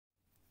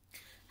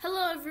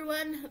Hello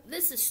everyone,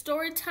 this is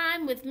Story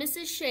Time with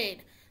Mrs.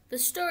 Shade. The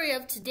story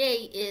of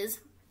today is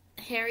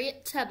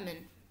Harriet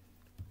Tubman.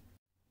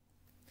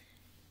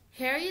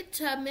 Harriet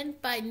Tubman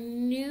by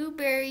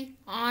Newbery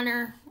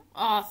Honor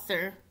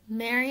author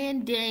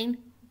Marion Dane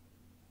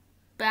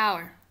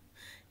Bauer.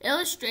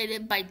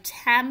 Illustrated by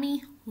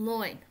Tammy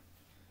Lloyd.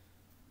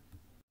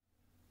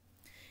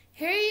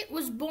 Harriet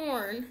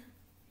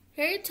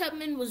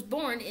Tubman was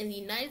born in the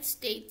United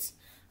States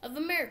of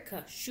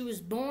America. She was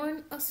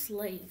born a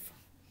slave.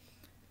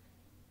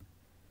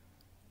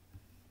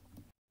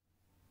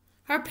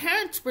 Her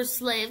parents were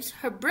slaves.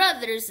 Her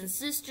brothers and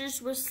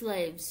sisters were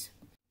slaves.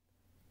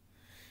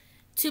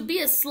 To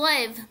be a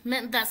slave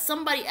meant that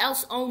somebody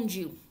else owned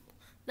you.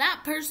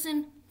 That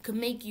person could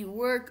make you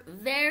work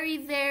very,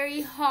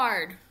 very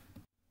hard.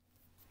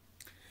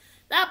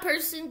 That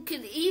person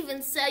could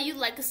even sell you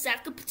like a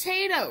sack of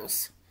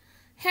potatoes.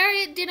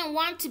 Harriet didn't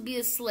want to be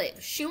a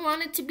slave. She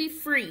wanted to be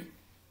free.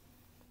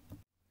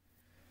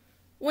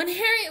 When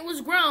Harriet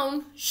was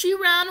grown, she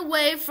ran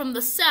away from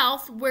the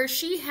South where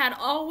she had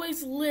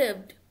always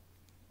lived.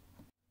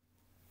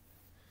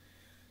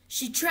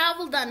 She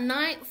traveled at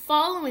night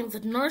following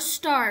the North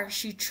Star.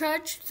 She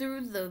trudged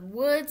through the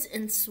woods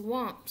and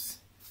swamps.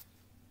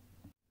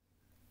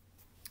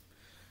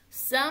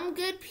 Some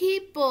good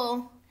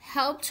people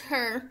helped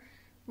her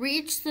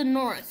reach the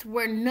North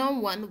where no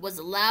one was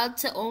allowed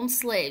to own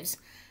slaves.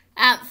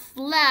 At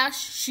last,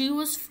 she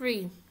was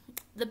free.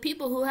 The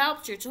people who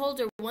helped her told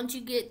her, once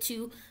you get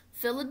to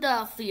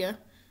Philadelphia,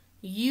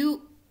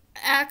 you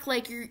act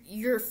like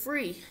you're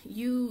free.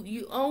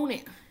 You own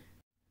it.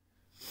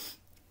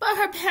 But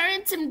her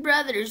parents and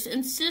brothers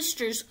and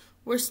sisters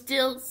were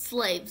still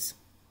slaves.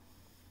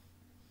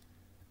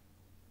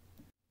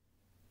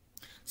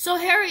 So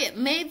Harriet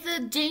made the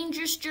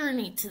dangerous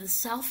journey to the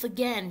South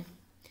again.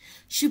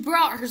 She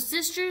brought her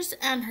sisters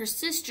and her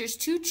sisters'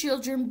 2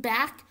 children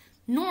back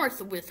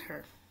north with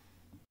her.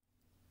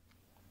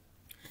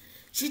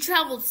 She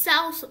traveled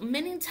south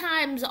many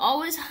times,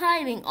 always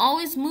hiding,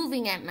 always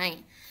moving at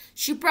night.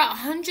 She brought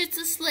hundreds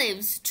of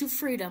slaves to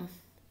freedom.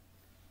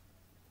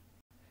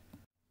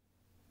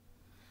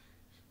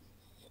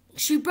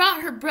 She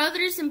brought her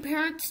brothers and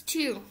parents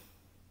too.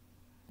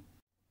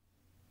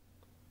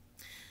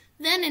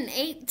 Then in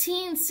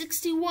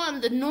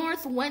 1861, the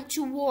North went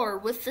to war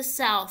with the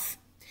South.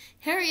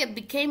 Harriet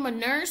became a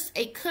nurse,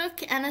 a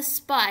cook, and a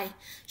spy.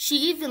 She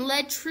even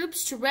led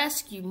troops to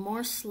rescue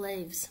more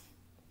slaves.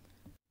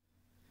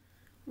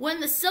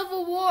 When the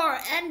Civil War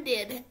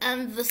ended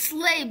and the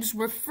slaves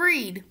were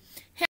freed,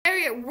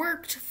 Harriet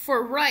worked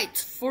for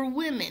rights for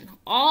women,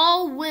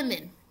 all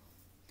women.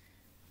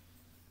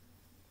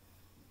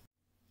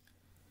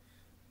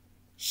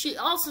 She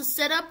also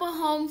set up a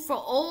home for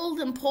old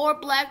and poor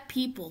black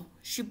people.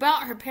 She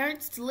brought her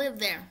parents to live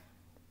there.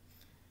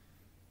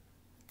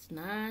 It's a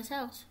nice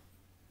house.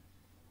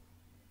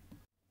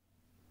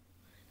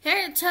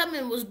 Harriet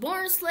Tubman was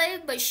born a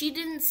slave, but she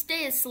didn't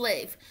stay a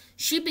slave.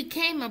 She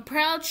became a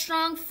proud,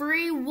 strong,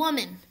 free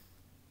woman.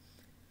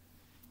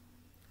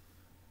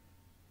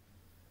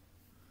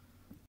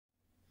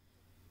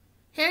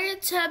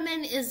 Harriet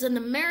Tubman is an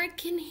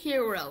American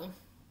hero.